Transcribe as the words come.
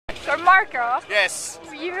So Marco, Yes.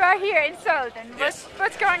 you are here in Sölden. Yes.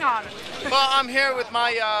 What's going on? Well, I'm here with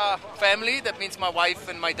my family. That means my wife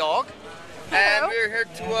and my dog. And we're here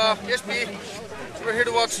to we're here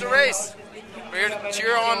to watch the race. We're here to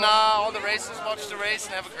cheer on all the races, watch the race,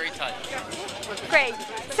 and have a great time. Great.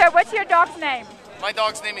 So what's your dog's name? My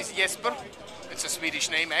dog's name is Jesper. It's a Swedish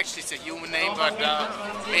name. Actually, it's a human name, but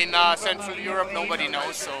in Central Europe nobody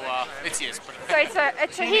knows, so it's Jesper. So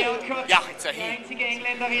it's a he. Yeah, it's a he.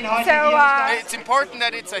 So It's important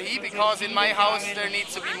that it's a he because in my house there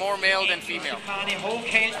needs to be more male than female.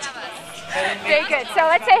 very good. So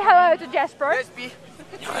let's say hello to Jesper.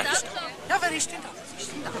 Ja, wer ist denn da?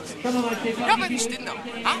 Ja, wer ist denn da?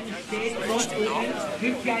 Ah? Wer ist denn da?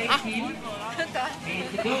 Ah?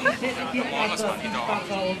 Was war die da?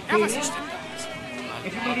 Ja, was ist denn da? Ja,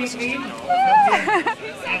 was ist denn da?